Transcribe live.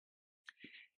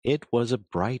It was a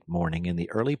bright morning in the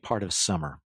early part of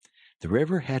summer. The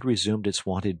river had resumed its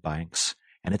wonted banks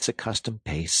and its accustomed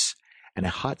pace, and a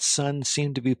hot sun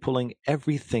seemed to be pulling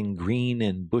everything green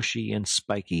and bushy and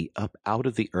spiky up out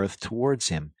of the earth towards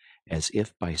him, as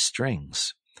if by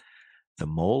strings. The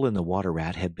mole and the water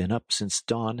rat had been up since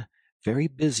dawn, very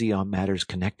busy on matters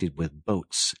connected with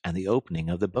boats and the opening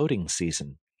of the boating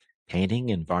season,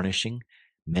 painting and varnishing,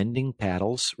 mending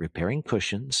paddles, repairing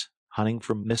cushions, hunting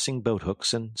for missing boat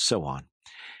hooks, and so on,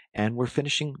 and were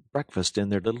finishing breakfast in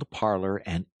their little parlor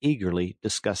and eagerly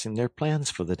discussing their plans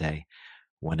for the day,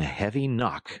 when a heavy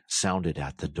knock sounded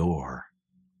at the door.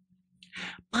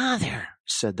 "Mother,"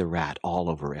 said the rat, all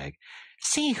over egg.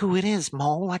 "See who it is,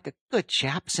 Mole, like a good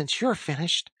chap, since you're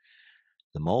finished."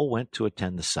 The mole went to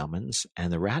attend the summons,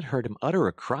 and the rat heard him utter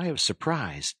a cry of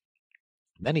surprise.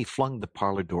 Then he flung the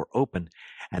parlor door open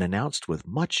and announced with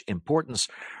much importance,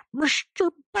 "Mr.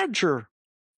 Badger!"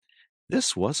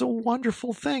 This was a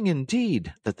wonderful thing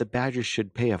indeed, that the badger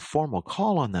should pay a formal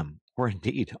call on them, or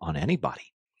indeed on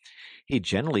anybody. He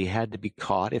generally had to be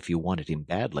caught if you wanted him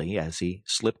badly, as he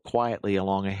slipped quietly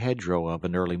along a hedgerow of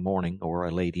an early morning or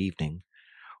a late evening,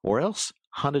 or else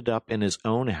hunted up in his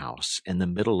own house in the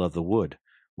middle of the wood,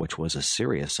 which was a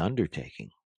serious undertaking.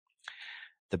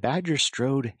 The badger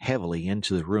strode heavily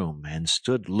into the room and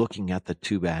stood looking at the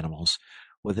two animals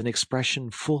with an expression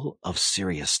full of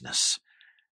seriousness.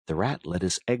 The rat let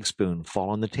his egg spoon fall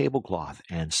on the tablecloth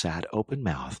and sat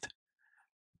open-mouthed.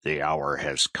 "The hour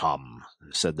has come,"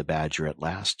 said the badger at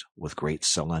last, with great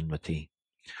solemnity.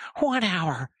 "What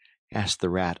hour?" asked the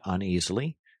rat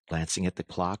uneasily, glancing at the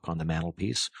clock on the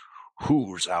mantelpiece.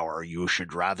 "Whose hour, you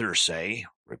should rather say,"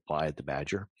 replied the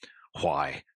badger.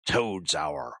 "Why, Toad's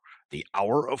hour, the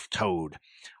hour of Toad.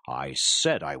 I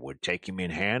said I would take him in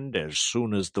hand as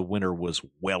soon as the winter was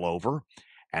well over,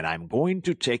 and I'm going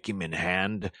to take him in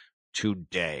hand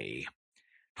today."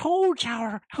 "Toad's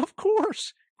hour, of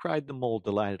course!" cried the mole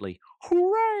delightedly.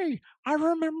 "Hooray! I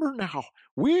remember now.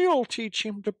 We'll teach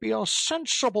him to be a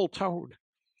sensible toad."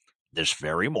 "This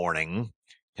very morning,"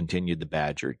 continued the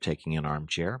badger, taking an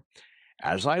armchair,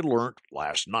 "as I learnt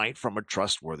last night from a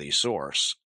trustworthy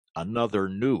source, another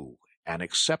new and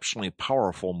exceptionally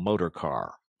powerful motor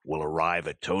car will arrive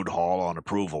at Toad Hall on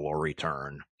approval or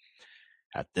return.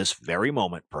 At this very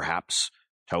moment, perhaps,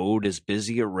 Toad is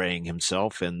busy arraying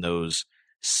himself in those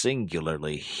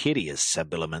singularly hideous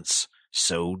habiliments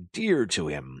so dear to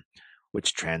him,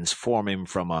 which transform him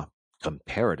from a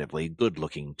comparatively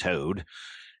good-looking toad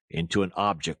into an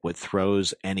object which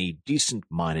throws any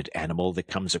decent-minded animal that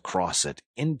comes across it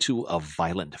into a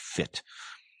violent fit.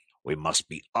 We must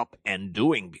be up and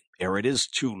doing ere it is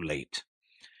too late.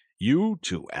 You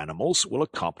two animals will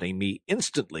accompany me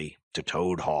instantly to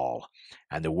Toad Hall,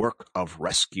 and the work of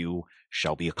rescue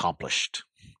shall be accomplished."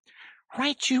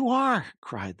 "Right you are,"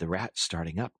 cried the rat,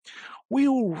 starting up.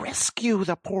 "We'll rescue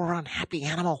the poor unhappy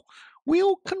animal.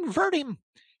 We'll convert him.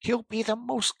 He'll be the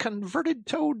most converted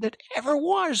toad that ever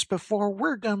was before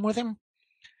we're done with him."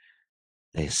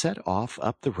 They set off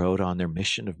up the road on their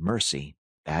mission of mercy,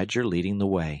 Badger leading the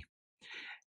way.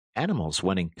 Animals,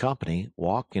 when in company,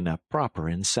 walk in a proper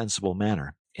and sensible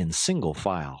manner, in single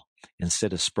file,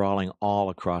 instead of sprawling all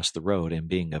across the road and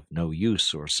being of no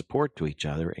use or support to each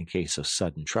other in case of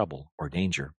sudden trouble or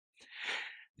danger.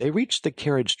 They reached the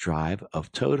carriage drive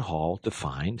of Toad Hall to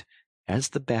find, as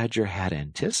the badger had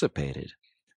anticipated,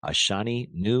 a shiny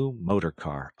new motor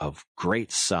car of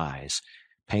great size,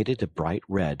 painted a bright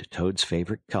red, Toad's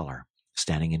favorite color,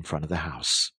 standing in front of the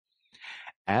house.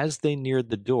 As they neared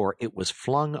the door, it was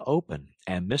flung open,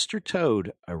 and Mr.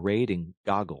 Toad, arrayed in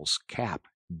goggles, cap,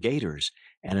 gaiters,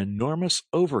 and enormous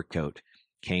overcoat,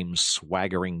 came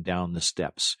swaggering down the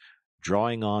steps,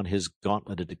 drawing on his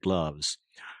gauntleted gloves.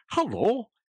 "Hello!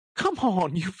 Come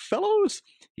on, you fellows!"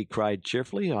 he cried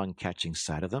cheerfully on catching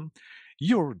sight of them.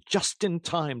 "You're just in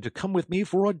time to come with me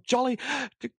for a jolly...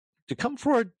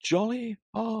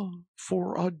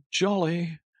 for a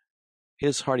jolly...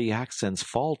 His hearty accents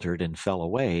faltered and fell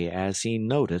away as he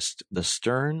noticed the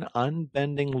stern,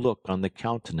 unbending look on the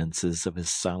countenances of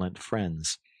his silent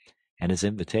friends, and his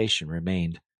invitation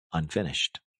remained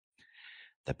unfinished.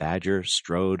 The badger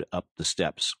strode up the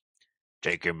steps.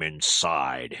 "Take him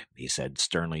inside," he said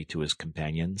sternly to his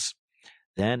companions.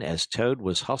 Then, as Toad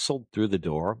was hustled through the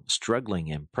door,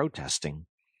 struggling and protesting,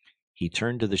 he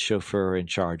turned to the chauffeur in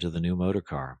charge of the new motor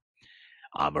car.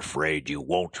 "I'm afraid you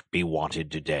won't be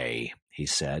wanted today," he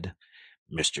said.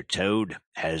 "Mr. Toad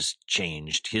has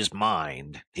changed his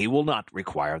mind. He will not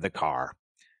require the car.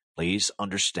 Please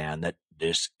understand that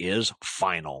this is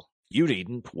final. You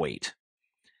needn't wait."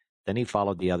 Then he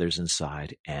followed the others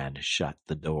inside and shut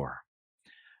the door.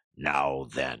 "Now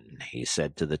then," he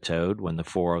said to the toad when the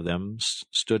four of them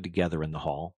stood together in the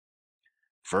hall,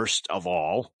 "first of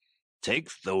all,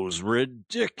 take those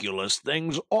ridiculous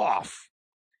things off."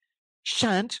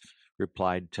 "Shan't,"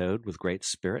 replied Toad with great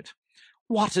spirit.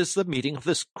 "What is the meaning of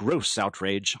this gross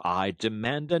outrage? I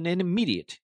demand an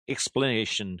immediate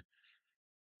explanation."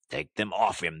 "Take them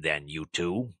off him, then, you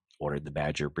two," ordered the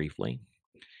Badger briefly.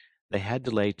 They had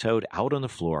to lay Toad out on the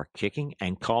floor, kicking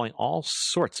and calling all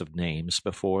sorts of names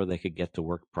before they could get to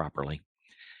work properly.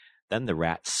 Then the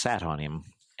rat sat on him,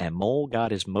 and Mole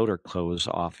got his motor clothes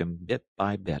off him bit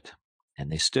by bit,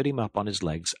 and they stood him up on his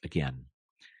legs again.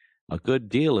 A good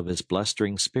deal of his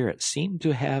blustering spirit seemed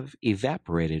to have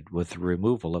evaporated with the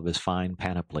removal of his fine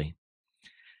panoply.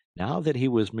 Now that he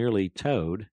was merely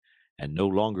Toad, and no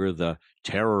longer the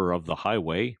terror of the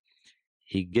highway,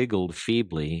 he giggled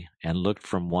feebly and looked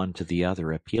from one to the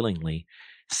other appealingly,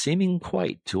 seeming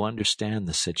quite to understand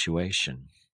the situation.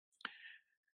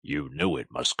 "You knew it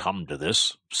must come to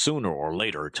this, sooner or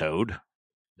later, Toad,"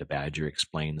 the Badger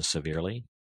explained severely.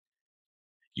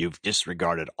 "You've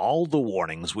disregarded all the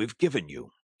warnings we've given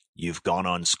you. You've gone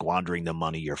on squandering the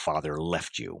money your father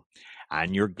left you,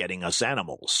 and you're getting us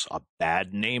animals a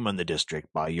bad name in the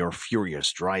district by your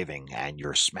furious driving and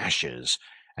your smashes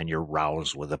and your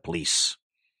rows with the police.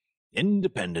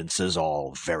 Independence is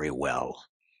all very well,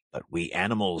 but we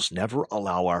animals never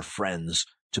allow our friends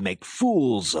to make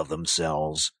fools of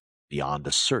themselves beyond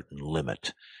a certain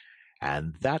limit,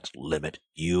 and that limit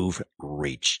you've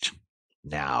reached.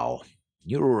 Now,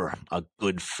 you're a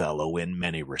good fellow in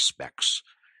many respects,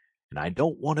 and I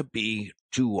don't want to be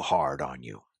too hard on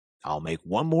you. I'll make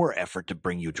one more effort to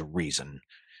bring you to reason.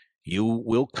 You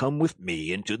will come with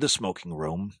me into the smoking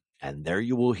room, and there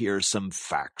you will hear some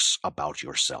facts about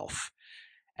yourself,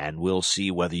 and we'll see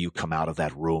whether you come out of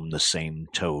that room the same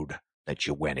Toad that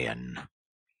you went in."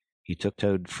 He took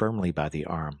Toad firmly by the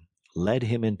arm, led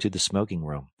him into the smoking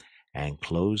room, and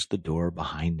closed the door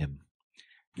behind him.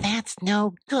 "That's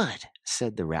no good,"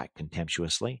 said the rat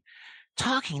contemptuously.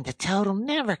 "Talking to Toad'll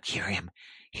never cure him.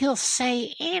 He'll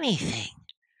say anything."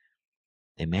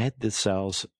 They made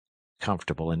themselves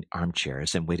comfortable in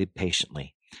armchairs and waited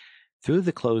patiently. Through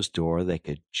the closed door they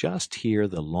could just hear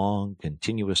the long,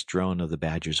 continuous drone of the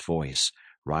Badger's voice,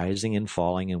 rising and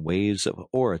falling in waves of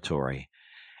oratory,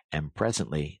 and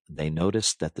presently they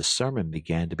noticed that the sermon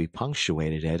began to be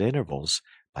punctuated at intervals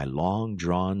by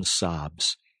long-drawn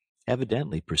sobs,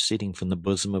 evidently proceeding from the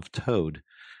bosom of Toad,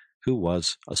 who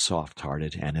was a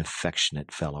soft-hearted and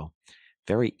affectionate fellow,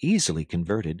 very easily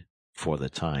converted, for the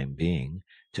time being,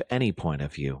 to any point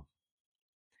of view.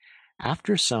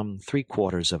 After some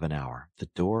 3/4 of an hour, the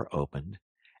door opened,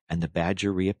 and the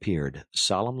Badger reappeared,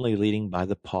 solemnly leading by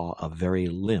the paw a very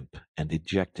limp and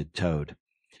dejected Toad.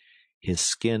 His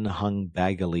skin hung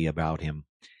baggily about him,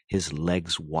 his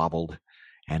legs wobbled,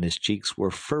 and his cheeks were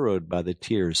furrowed by the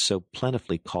tears so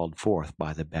plentifully called forth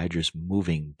by the Badger's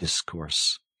moving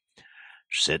discourse.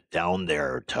 "Sit down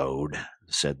there, Toad,"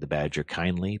 said the Badger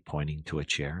kindly, pointing to a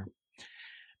chair.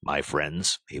 "My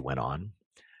friends," he went on,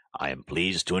 "I am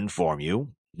pleased to inform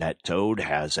you that Toad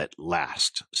has at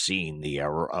last seen the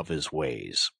error of his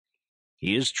ways.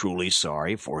 He is truly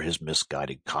sorry for his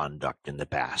misguided conduct in the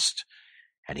past,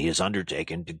 and he has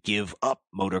undertaken to give up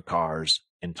motor cars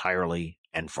entirely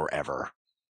and forever.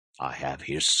 I have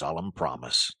his solemn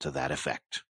promise to that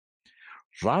effect."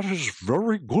 "That is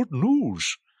very good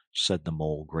news," said the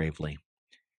Mole gravely.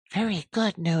 "Very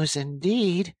good news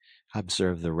indeed,"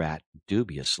 observed the Rat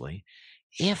dubiously.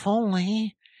 If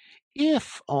only.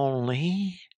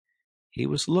 He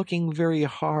was looking very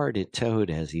hard at Toad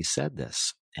as he said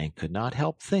this, and could not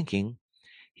help thinking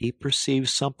he perceived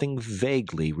something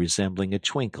vaguely resembling a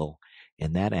twinkle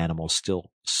in that animal's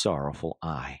still sorrowful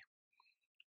eye.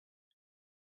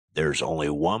 "There's only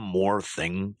one more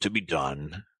thing to be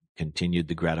done," continued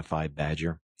the gratified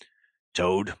Badger.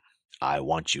 "Toad, I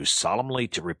want you solemnly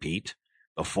to repeat,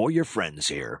 before your friends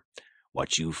here,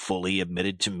 what you fully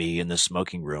admitted to me in the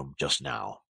smoking room just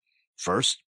now.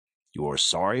 First, you are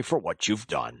sorry for what you've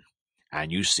done,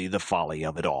 and you see the folly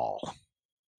of it all."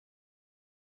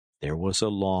 There was a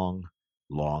long,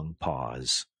 long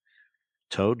pause.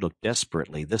 Toad looked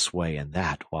desperately this way and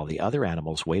that, while the other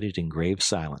animals waited in grave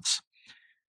silence.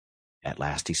 At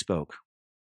last he spoke.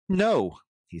 "No,"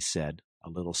 he said, a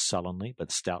little sullenly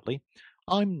but stoutly.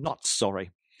 "I'm not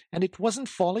sorry, and it wasn't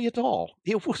folly at all.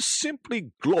 It was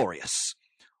simply glorious."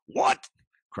 "What?"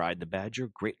 cried the Badger,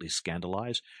 greatly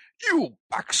scandalized. "You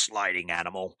backsliding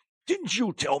animal! Didn't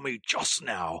you tell me just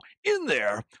now, in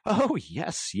there—" "Oh,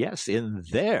 yes, in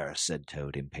there," said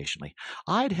Toad impatiently.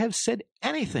 "I'd have said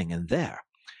anything in there.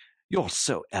 You're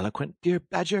so eloquent, dear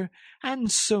Badger,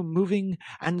 and so moving,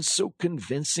 and so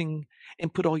convincing,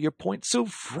 and put all your points so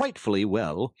frightfully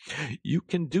well. You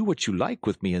can do what you like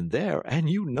with me in there, and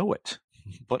you know it.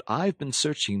 But I've been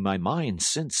searching my mind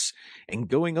since, and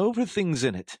going over things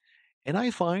in it, and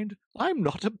I find I'm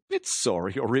not a bit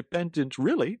sorry or repentant,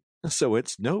 really. So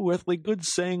it's no earthly good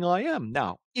saying I am,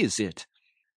 now, is it?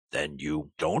 Then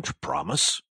you don't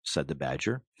promise, said the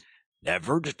Badger,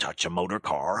 never to touch a motor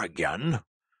car again?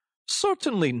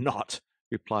 Certainly not,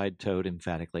 replied Toad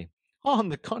emphatically. On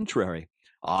the contrary,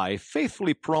 I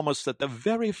faithfully promise that the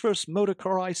very first motor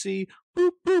car I see,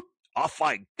 boop, boop, off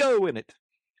I go in it.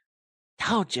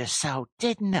 Told you so,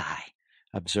 didn't I?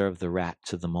 Observed the Rat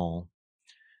to the Mole.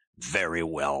 Very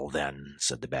well, then,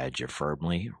 said the Badger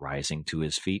firmly, rising to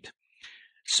his feet.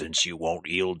 Since you won't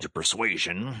yield to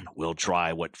persuasion, we'll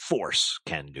try what force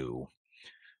can do.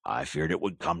 I feared it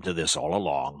would come to this all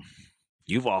along.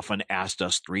 You've often asked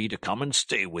us three to come and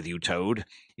stay with you, Toad,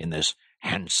 in this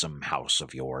handsome house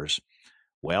of yours.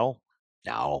 Well,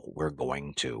 now we're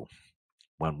going to.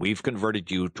 When we've converted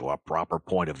you to a proper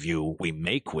point of view, we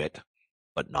may quit,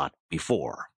 but not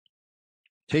before.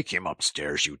 Take him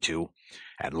upstairs, you two,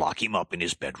 and lock him up in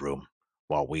his bedroom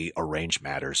while we arrange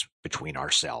matters between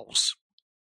ourselves.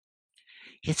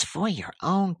 It's for your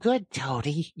own good,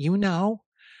 Toady, you know,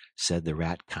 said the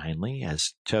Rat kindly,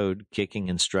 as Toad, kicking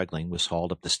and struggling, was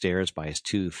hauled up the stairs by his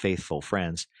two faithful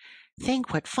friends.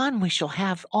 Think what fun we shall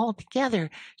have all together,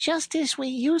 just as we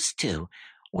used to,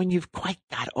 when you've quite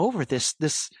got over this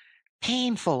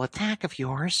painful attack of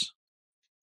yours.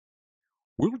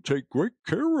 We'll take great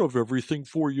care of everything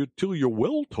for you till you're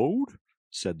well, Toad,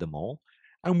 said the Mole,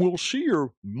 and we'll see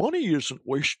your money isn't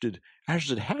wasted,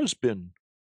 as it has been.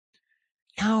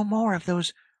 No more of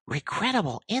those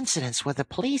regrettable incidents with the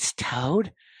police,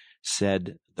 Toad,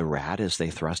 said the Rat as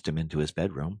they thrust him into his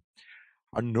bedroom.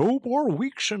 And no more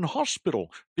weeks in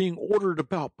hospital, being ordered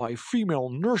about by female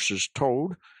nurses,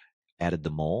 Toad, added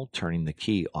the Mole, turning the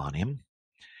key on him.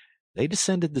 They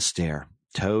descended the stair,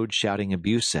 Toad shouting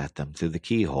abuse at them through the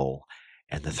keyhole,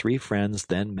 and the three friends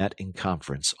then met in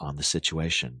conference on the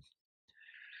situation.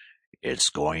 It's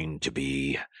going to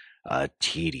be a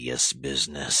tedious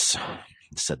business,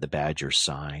 said the Badger,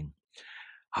 sighing.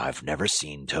 I've never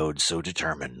seen Toad so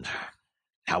determined.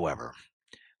 However,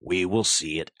 we will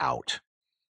see it out.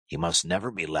 He must never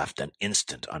be left an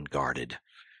instant unguarded.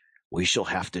 We shall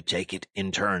have to take it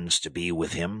in turns to be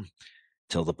with him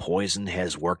till the poison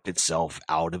has worked itself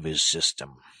out of his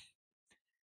system.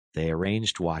 They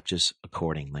arranged watches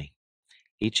accordingly.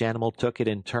 Each animal took it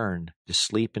in turn to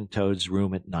sleep in Toad's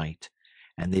room at night,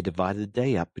 and they divided the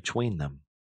day up between them.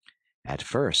 At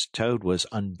first, Toad was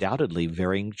undoubtedly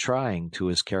very trying to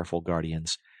his careful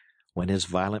guardians. When his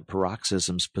violent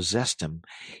paroxysms possessed him,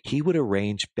 he would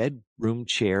arrange bedroom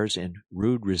chairs in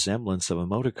rude resemblance of a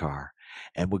motor car,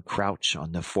 and would crouch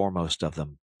on the foremost of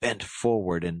them, bent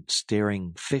forward and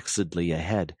staring fixedly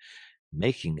ahead,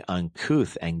 making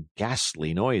uncouth and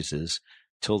ghastly noises,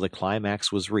 till the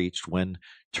climax was reached, when,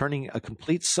 turning a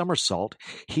complete somersault,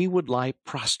 he would lie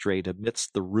prostrate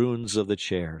amidst the ruins of the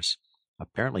chairs,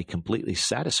 apparently completely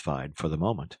satisfied for the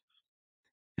moment.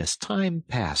 As time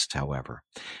passed, however,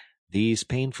 these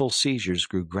painful seizures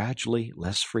grew gradually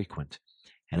less frequent,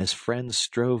 and his friends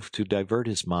strove to divert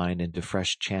his mind into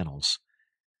fresh channels.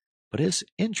 But his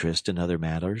interest in other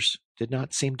matters did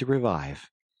not seem to revive,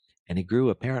 and he grew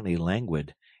apparently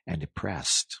languid and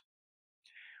depressed.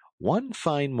 One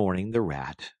fine morning the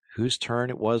Rat, whose turn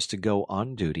it was to go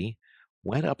on duty,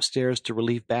 went upstairs to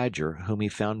relieve Badger, whom he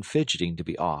found fidgeting to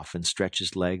be off and stretch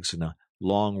his legs in a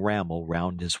long ramble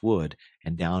round his wood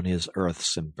and down his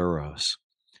earths and burrows.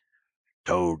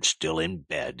 Toad's still in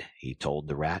bed, he told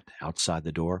the Rat outside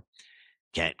the door.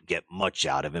 Can't get much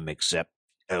out of him except,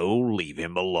 leave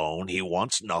him alone. He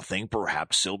wants nothing.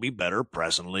 Perhaps he'll be better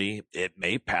presently. It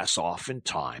may pass off in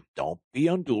time. Don't be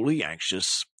unduly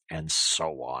anxious, and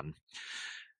so on.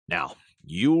 Now,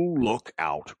 you look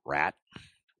out, Rat.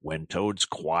 When Toad's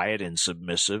quiet and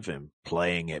submissive and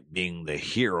playing at being the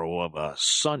hero of a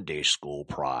Sunday school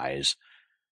prize,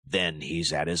 then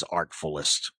he's at his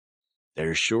artfulest.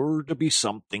 There's sure to be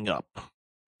something up.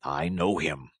 I know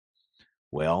him.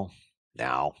 Well,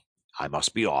 now, I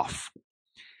must be off.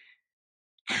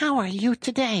 How are you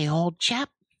today, old chap?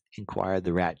 Inquired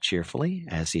the Rat cheerfully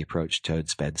as he approached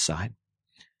Toad's bedside.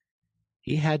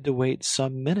 He had to wait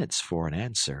some minutes for an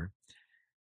answer.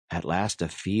 At last a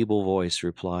feeble voice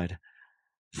replied,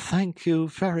 "Thank you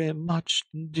very much,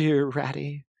 dear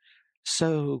Ratty.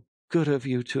 So good of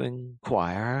you to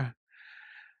inquire.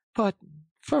 But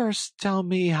first tell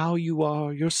me how you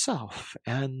are yourself,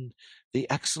 and the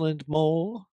excellent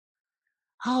Mole."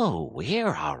 Oh,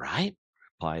 we're all right,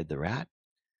 replied the rat.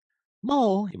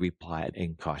 Mole, he replied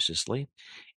incautiously,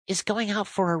 is going out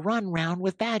for a run round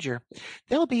with Badger.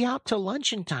 They'll be out till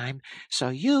luncheon time, so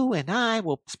you and I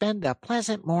will spend a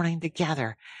pleasant morning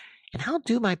together, and I'll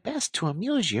do my best to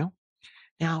amuse you.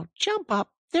 Now jump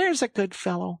up, there's a good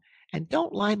fellow, and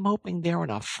don't lie moping there on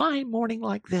a fine morning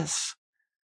like this.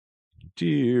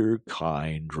 Dear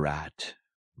kind rat,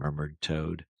 murmured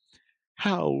Toad,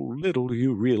 how little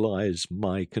you realize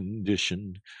my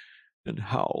condition, and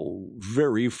how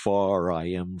very far I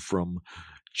am from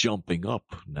jumping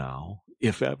up now,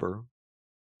 if ever.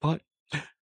 But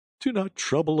do not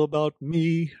trouble about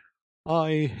me.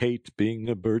 I hate being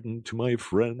a burden to my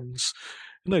friends,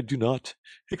 and I do not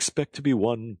expect to be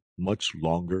one much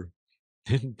longer.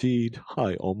 Indeed,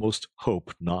 I almost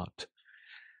hope not.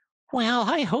 Well,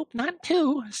 I hope not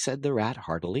too, said the rat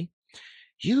heartily.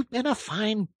 You've been a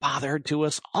fine bother to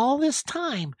us all this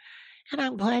time, and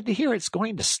I'm glad to hear it's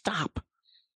going to stop.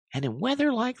 And in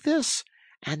weather like this,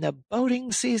 and the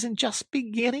boating season just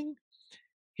beginning,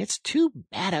 it's too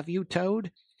bad of you,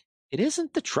 Toad. It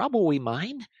isn't the trouble we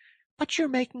mind, but you're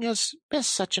making us miss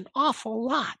such an awful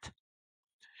lot.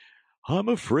 I'm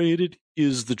afraid it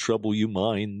is the trouble you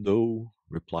mind, though,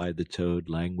 replied the Toad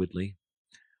languidly.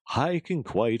 I can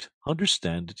quite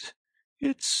understand it.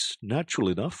 It's natural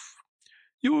enough.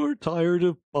 You're tired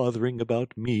of bothering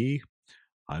about me.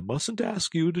 I mustn't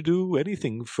ask you to do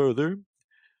anything further.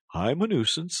 I'm a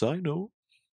nuisance, I know.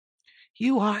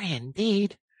 You are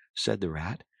indeed, said the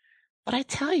rat. But I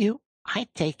tell you,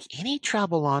 I'd take any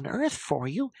trouble on earth for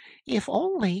you, if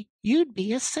only you'd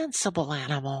be a sensible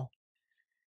animal.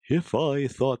 If I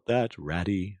thought that,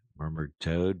 Ratty, murmured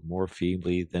Toad more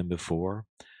feebly than before,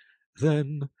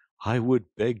 then I would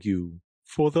beg you,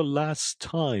 for the last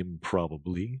time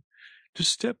probably, to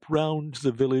step round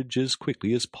the village as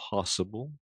quickly as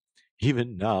possible.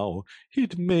 Even now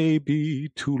it may be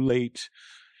too late,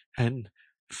 and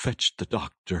fetch the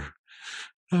doctor.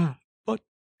 But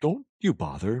don't you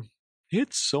bother.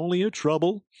 It's only a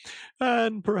trouble,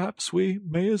 and perhaps we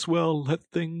may as well let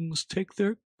things take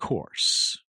their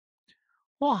course.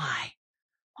 Why,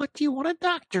 what do you want a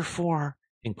doctor for?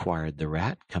 Inquired the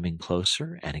rat, coming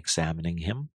closer and examining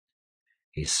him.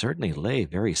 He certainly lay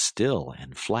very still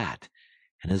and flat,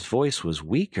 and his voice was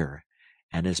weaker,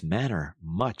 and his manner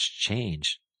much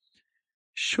changed.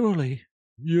 Surely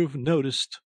you've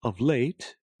noticed of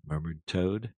late, murmured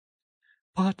Toad.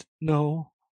 But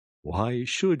no, why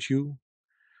should you?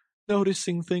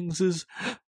 Noticing things is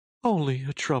only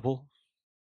a trouble.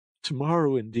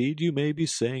 Tomorrow, indeed, you may be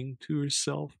saying to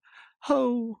yourself,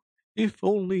 "Oh, if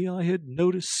only I had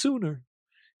noticed sooner!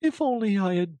 If only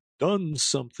I had done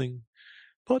something!"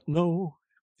 But no,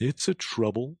 it's a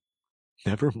trouble.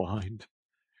 Never mind.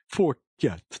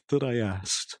 Forget that I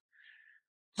asked.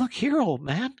 Look here, old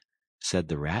man, said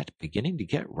the rat, beginning to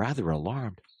get rather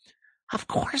alarmed. Of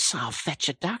course I'll fetch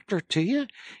a doctor to you,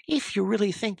 if you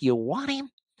really think you want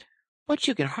him. But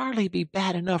you can hardly be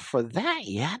bad enough for that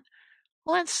yet.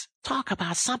 Let's talk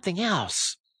about something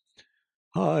else.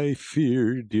 I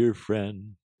fear, dear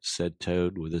friend, said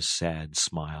Toad with a sad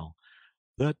smile,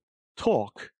 that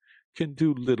talk can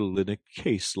do little in a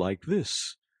case like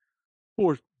this.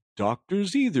 Or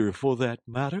doctors either, for that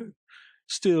matter.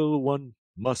 Still, one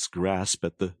must grasp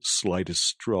at the slightest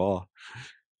straw.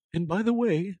 And by the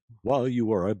way, while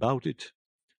you are about it,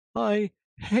 I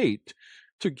hate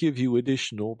to give you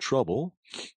additional trouble,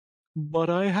 but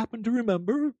I happen to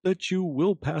remember that you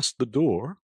will pass the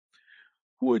door.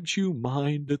 Would you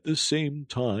mind at the same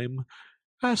time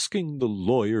asking the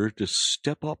lawyer to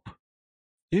step up?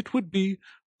 It would be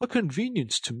a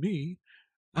convenience to me,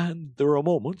 and there are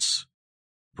moments,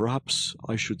 perhaps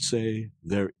I should say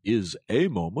there is a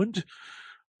moment,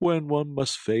 when one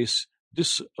must face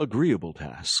disagreeable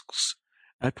tasks,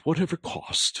 at whatever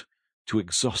cost to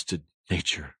exhausted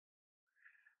nature.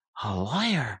 A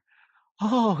lawyer?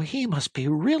 Oh, he must be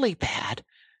really bad,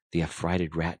 the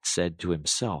affrighted rat said to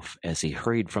himself as he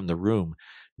hurried from the room,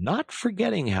 not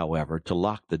forgetting, however, to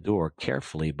lock the door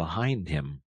carefully behind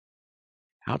him.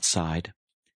 Outside,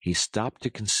 he stopped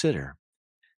to consider.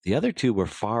 The other two were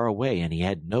far away, and he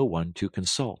had no one to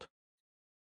consult.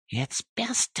 It's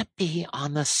best to be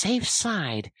on the safe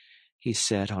side, he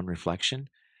said on reflection.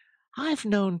 I've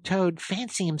known Toad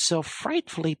fancy himself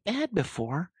frightfully bad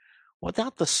before,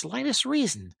 without the slightest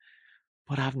reason,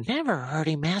 but I've never heard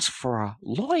him ask for a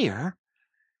lawyer.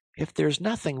 If there's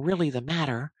nothing really the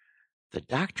matter, the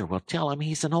doctor will tell him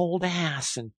he's an old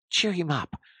ass and cheer him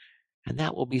up, and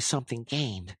that will be something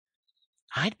gained.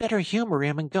 I'd better humor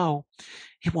him and go.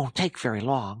 It won't take very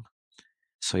long.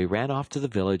 So he ran off to the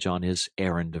village on his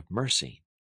errand of mercy.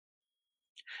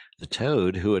 The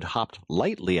toad, who had hopped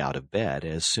lightly out of bed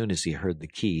as soon as he heard the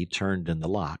key turned in the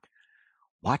lock,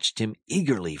 watched him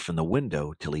eagerly from the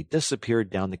window till he disappeared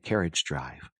down the carriage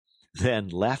drive. Then,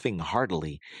 laughing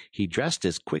heartily, he dressed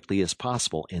as quickly as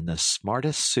possible in the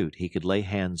smartest suit he could lay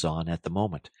hands on at the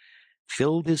moment,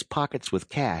 filled his pockets with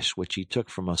cash which he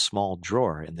took from a small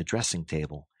drawer in the dressing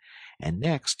table, and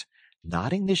next,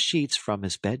 knotting the sheets from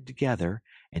his bed together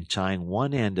and tying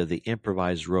one end of the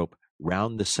improvised rope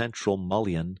round the central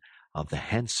mullion of the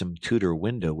handsome Tudor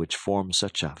window which formed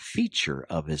such a feature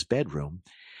of his bedroom,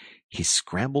 he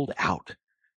scrambled out,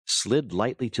 slid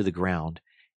lightly to the ground,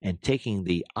 and taking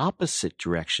the opposite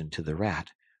direction to the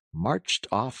rat, marched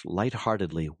off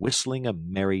light-heartedly, whistling a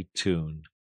merry tune.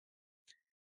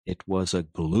 It was a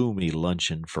gloomy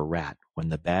luncheon for Rat when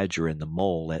the Badger and the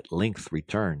Mole at length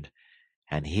returned,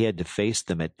 and he had to face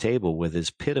them at table with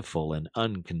his pitiful and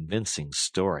unconvincing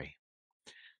story.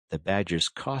 The Badger's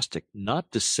caustic,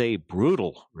 not to say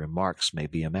brutal, remarks may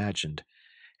be imagined,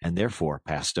 and therefore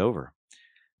passed over.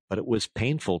 But it was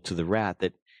painful to the Rat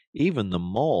that even the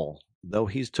Mole, though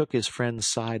he took his friend's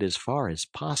side as far as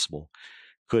possible,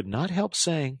 could not help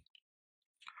saying,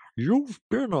 "You've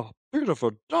been a bit of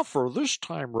a duffer this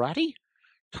time, Ratty.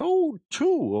 Toad,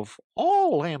 too, of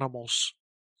all animals."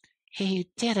 "He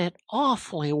did it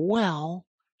awfully well,"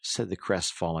 said the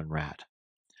crestfallen Rat.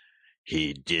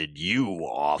 "He did you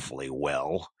awfully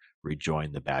well,"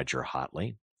 rejoined the Badger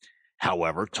hotly.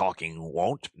 "However, talking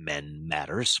won't mend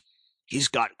matters. He's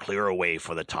got clear away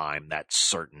for the time, that's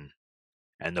certain.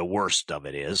 And the worst of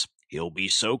it is, he'll be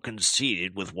so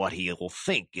conceited with what he'll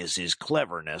think is his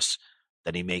cleverness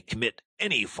that he may commit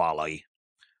any folly.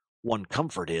 One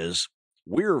comfort is,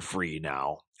 we're free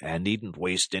now, and needn't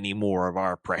waste any more of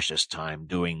our precious time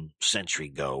doing sentry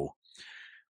go.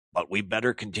 But we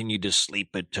better continue to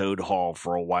sleep at Toad Hall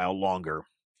for a while longer.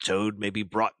 Toad may be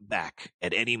brought back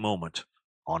at any moment,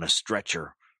 on a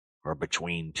stretcher, or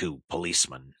between two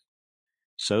policemen."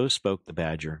 So spoke the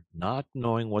Badger, not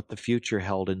knowing what the future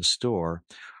held in store,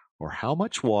 or how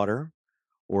much water,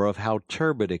 or of how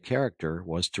turbid a character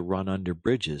was to run under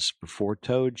bridges before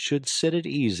Toad should sit at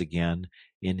ease again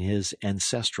in his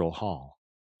ancestral hall.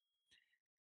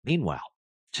 Meanwhile,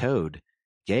 Toad,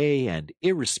 gay and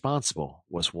irresponsible,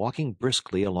 was walking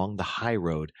briskly along the high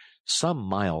road some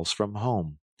miles from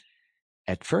home.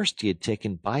 At first he had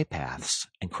taken bypaths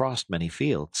and crossed many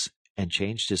fields, and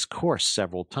changed his course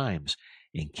several times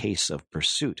in case of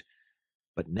pursuit.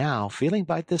 But now, feeling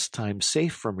by this time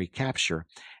safe from recapture,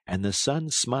 and the sun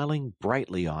smiling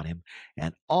brightly on him,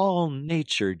 and all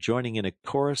nature joining in a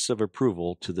chorus of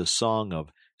approval to the song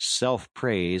of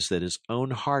self-praise that his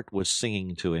own heart was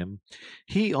singing to him,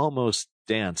 he almost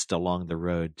danced along the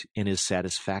road in his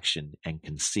satisfaction and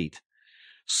conceit.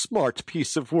 "Smart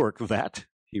piece of work, that,"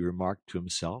 he remarked to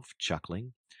himself,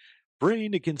 chuckling.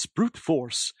 "Brain against brute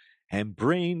force, and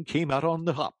brain came out on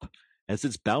the hop, as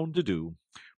it's bound to do.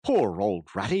 Poor old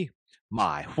Ratty!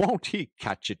 My, won't he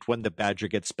catch it when the Badger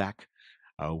gets back?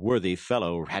 A worthy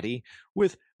fellow, Ratty,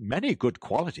 with many good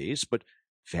qualities, but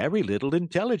very little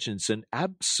intelligence and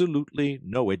absolutely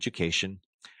no education.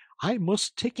 I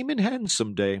must take him in hand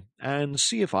some day, and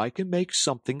see if I can make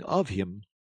something of him."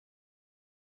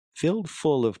 Filled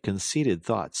full of conceited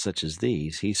thoughts such as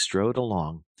these, he strode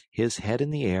along, his head in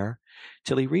the air,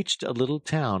 till he reached a little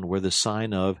town where the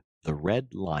sign of the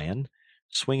Red Lion,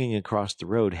 swinging across the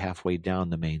road halfway down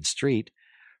the main street,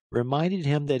 reminded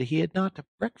him that he had not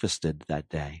breakfasted that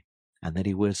day, and that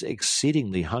he was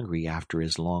exceedingly hungry after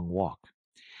his long walk.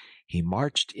 He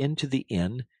marched into the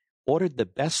inn, ordered the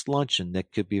best luncheon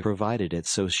that could be provided at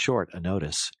so short a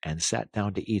notice, and sat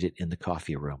down to eat it in the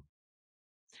coffee-room.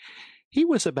 He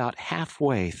was about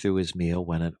halfway through his meal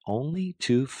when an only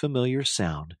too familiar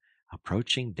sound,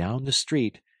 approaching down the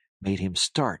street, made him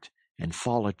start and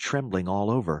fall a-trembling all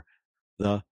over.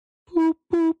 The boop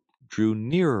boop drew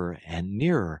nearer and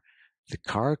nearer. The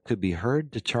car could be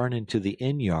heard to turn into the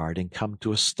inn-yard and come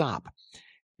to a stop,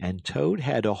 and Toad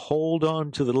had to hold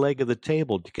on to the leg of the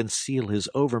table to conceal his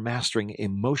overmastering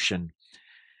emotion.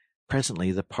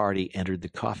 Presently the party entered the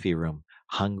coffee-room,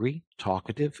 hungry,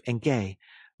 talkative, and gay,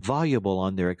 voluble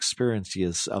on their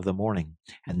experiences of the morning,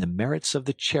 and the merits of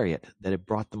the chariot that had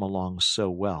brought them along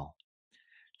so well.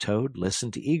 Toad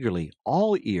listened eagerly,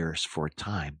 all ears for a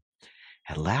time.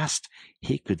 At last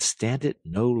he could stand it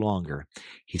no longer.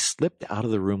 He slipped out of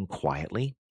the room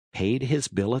quietly, paid his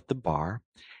bill at the bar,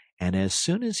 and as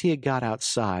soon as he had got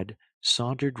outside,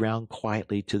 sauntered round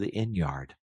quietly to the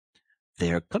inn-yard.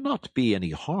 "There cannot be any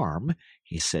harm,"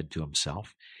 he said to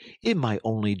himself, "in my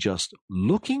only just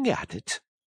looking at it."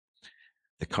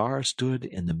 The car stood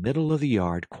in the middle of the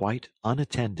yard quite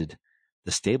unattended.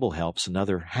 the stable helps and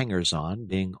other hangers-on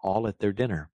being all at their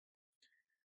dinner.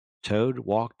 Toad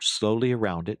walked slowly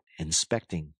around it,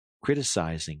 inspecting,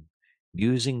 criticizing,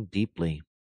 musing deeply.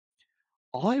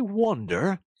 "I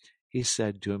wonder," he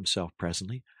said to himself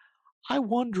presently, "I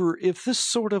wonder if this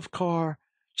sort of car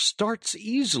starts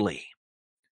easily."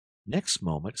 Next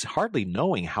moment, hardly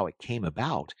knowing how it came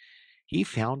about, he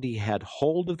found he had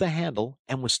hold of the handle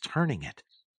and was turning it.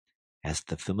 As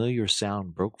the familiar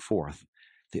sound broke forth,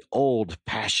 the old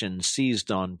passion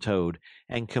seized on Toad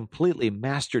and completely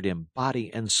mastered him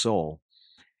body and soul.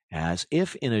 As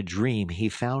if in a dream, he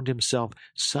found himself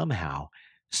somehow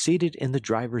seated in the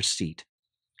driver's seat.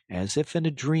 As if in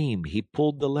a dream, he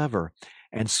pulled the lever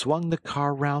and swung the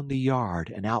car round the yard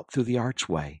and out through the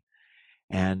archway.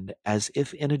 And as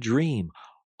if in a dream,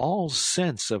 all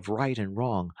sense of right and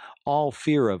wrong, all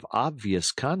fear of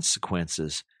obvious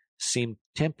consequences, seemed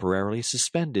temporarily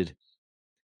suspended.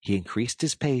 He increased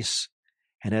his pace,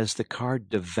 and as the car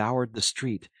devoured the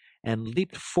street and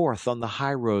leaped forth on the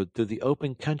high road through the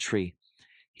open country,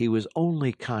 he was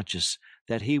only conscious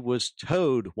that he was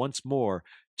Toad once more,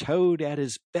 Toad at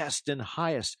his best and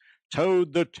highest,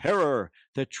 Toad the terror,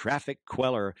 the traffic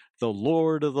queller, the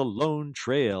lord of the lone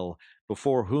trail,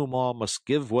 before whom all must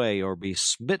give way or be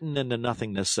smitten into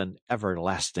nothingness and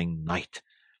everlasting night.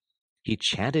 He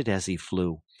chanted as he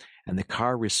flew, and the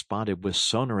car responded with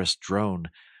sonorous drone.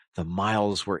 The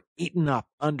miles were eaten up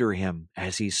under him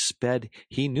as he sped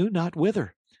he knew not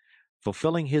whither,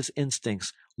 fulfilling his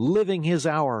instincts, living his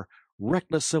hour,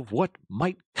 reckless of what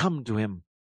might come to him.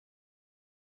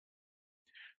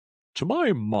 "To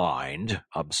my mind,"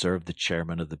 observed the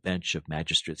chairman of the bench of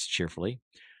magistrates cheerfully,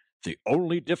 "the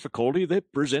only difficulty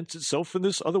that presents itself in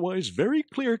this otherwise very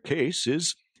clear case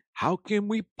is, how can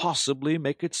we possibly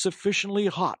make it sufficiently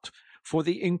hot for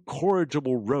the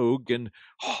incorrigible rogue and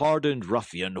hardened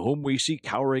ruffian whom we see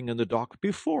cowering in the dock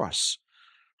before us?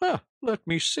 Let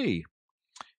me see.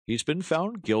 He's been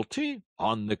found guilty,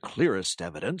 on the clearest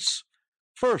evidence,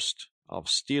 first, of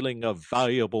stealing a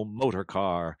valuable motor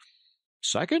car,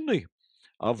 secondly,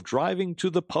 of driving to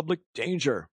the public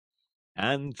danger,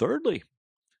 and thirdly,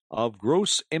 of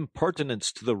gross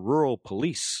impertinence to the rural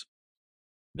police.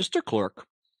 Mr. Clerk,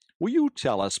 will you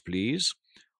tell us, please,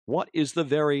 what is the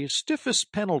very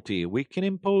stiffest penalty we can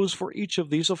impose for each of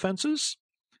these offenses?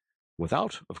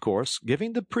 Without, of course,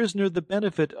 giving the prisoner the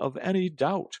benefit of any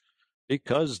doubt,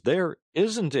 because there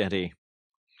isn't any."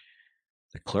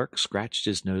 The clerk scratched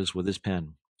his nose with his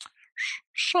pen.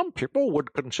 "Some people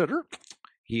would consider,"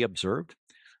 he observed,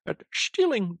 "that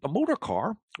stealing the motor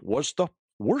car was the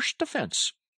worst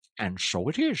offense, and so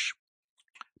it is.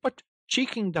 But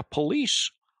cheeking the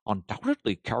police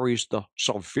undoubtedly carries the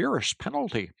severest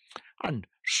penalty, and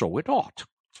so it ought.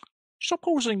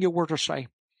 Supposing you were to say,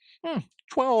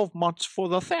 12 months for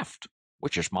the theft,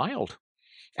 which is mild,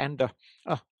 and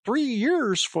 3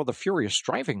 years for the furious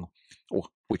driving,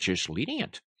 which is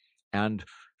lenient, and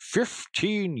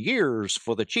 15 years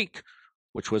for the cheek,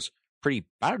 which was pretty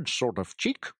bad sort of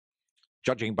cheek,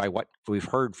 judging by what we've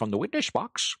heard from the witness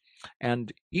box,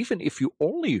 and even if you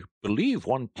only believe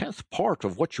 1/10 part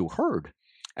of what you heard,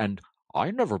 and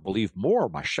I never believed more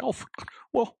myself,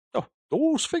 well,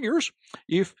 those figures,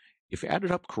 if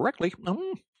added up correctly,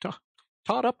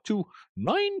 tot up to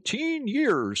 19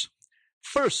 years.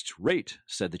 "First rate,"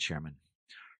 said the chairman.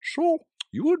 "So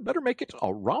you had better make it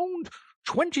around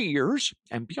 20 years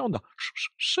and be on the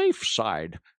safe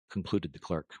side," concluded the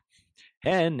clerk.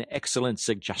 "An excellent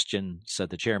suggestion," said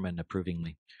the chairman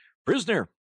approvingly. "Prisoner,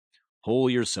 pull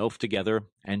yourself together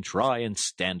and try and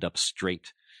stand up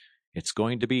straight. It's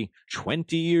going to be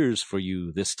 20 years for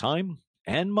you this time,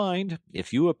 and mind,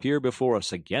 if you appear before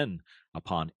us again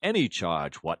upon any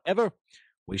charge whatever,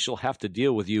 we shall have to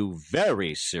deal with you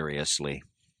very seriously."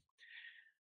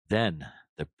 Then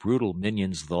the brutal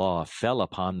minions of the law fell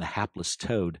upon the hapless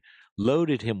Toad,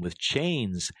 loaded him with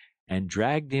chains, and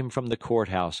dragged him from the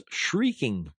courthouse,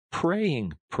 shrieking,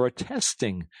 praying,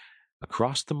 protesting,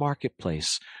 across the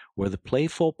marketplace, where the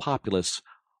playful populace,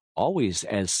 always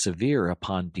as severe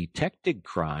upon detected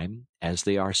crime as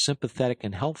they are sympathetic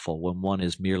and helpful when one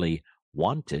is merely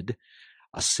wanted,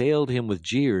 assailed him with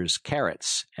jeers,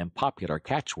 carrots, and popular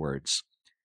catchwords.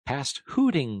 Past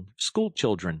hooting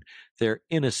schoolchildren, their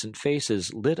innocent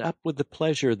faces lit up with the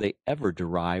pleasure they ever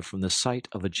derive from the sight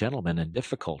of a gentleman in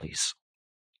difficulties.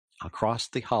 Across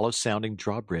the hollow-sounding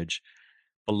drawbridge,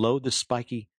 below the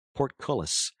spiky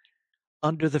portcullis,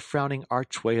 under the frowning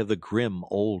archway of the grim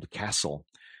old castle,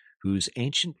 whose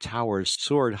ancient towers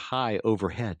soared high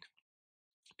overhead,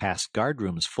 past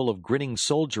guardrooms full of grinning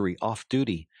soldiery off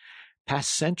duty, past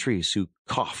sentries who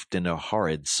coughed in a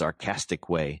horrid, sarcastic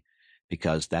way,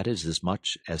 because that is as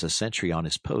much as a sentry on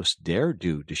his post dare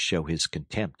do to show his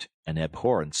contempt and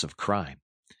abhorrence of crime.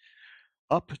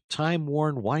 Up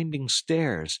time-worn winding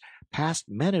stairs, past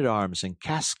men-at-arms in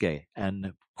casque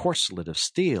and corselet of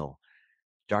steel,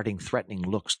 darting threatening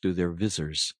looks through their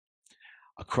visors,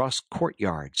 across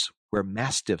courtyards where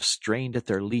mastiffs strained at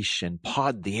their leash and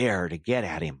pawed the air to get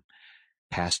at him,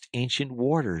 past ancient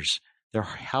warders, their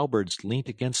halberds leant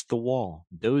against the wall,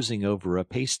 dozing over a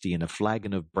pasty and a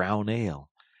flagon of brown ale,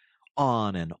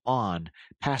 on and on,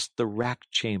 past the rack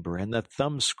chamber and the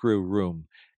thumbscrew room,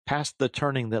 past the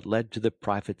turning that led to the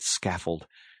private scaffold,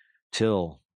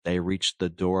 till they reached the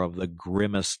door of the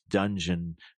grimmest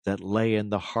dungeon that lay in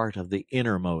the heart of the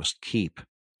innermost keep.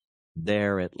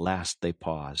 There at last they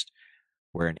paused,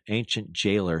 where an ancient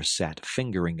jailer sat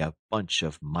fingering a bunch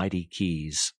of mighty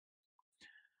keys.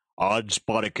 "Odds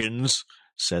bodikins,"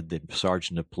 said the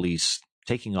sergeant of police,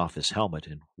 taking off his helmet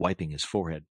and wiping his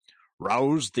forehead.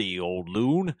 "Rouse thee, old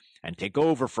loon, and take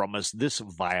over from us this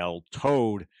vile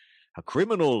toad, a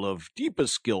criminal of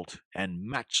deepest guilt and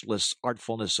matchless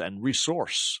artfulness and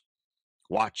resource.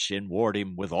 Watch and ward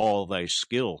him with all thy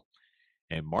skill,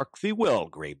 and mark thee well,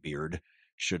 greybeard,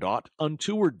 should aught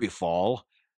untoward befall,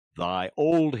 thy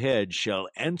old head shall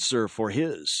answer for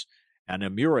his, and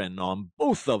a murrain on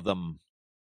both of them."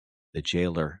 The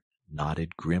jailer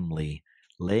nodded grimly,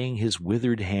 laying his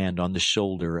withered hand on the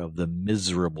shoulder of the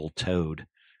miserable toad.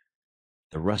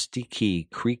 The rusty key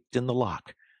creaked in the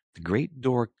lock, the great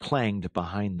door clanged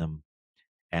behind them,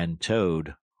 and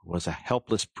Toad was a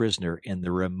helpless prisoner in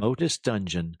the remotest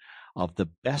dungeon of the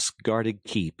best guarded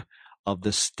keep of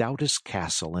the stoutest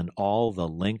castle in all the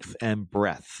length and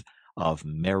breadth of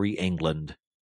merry England.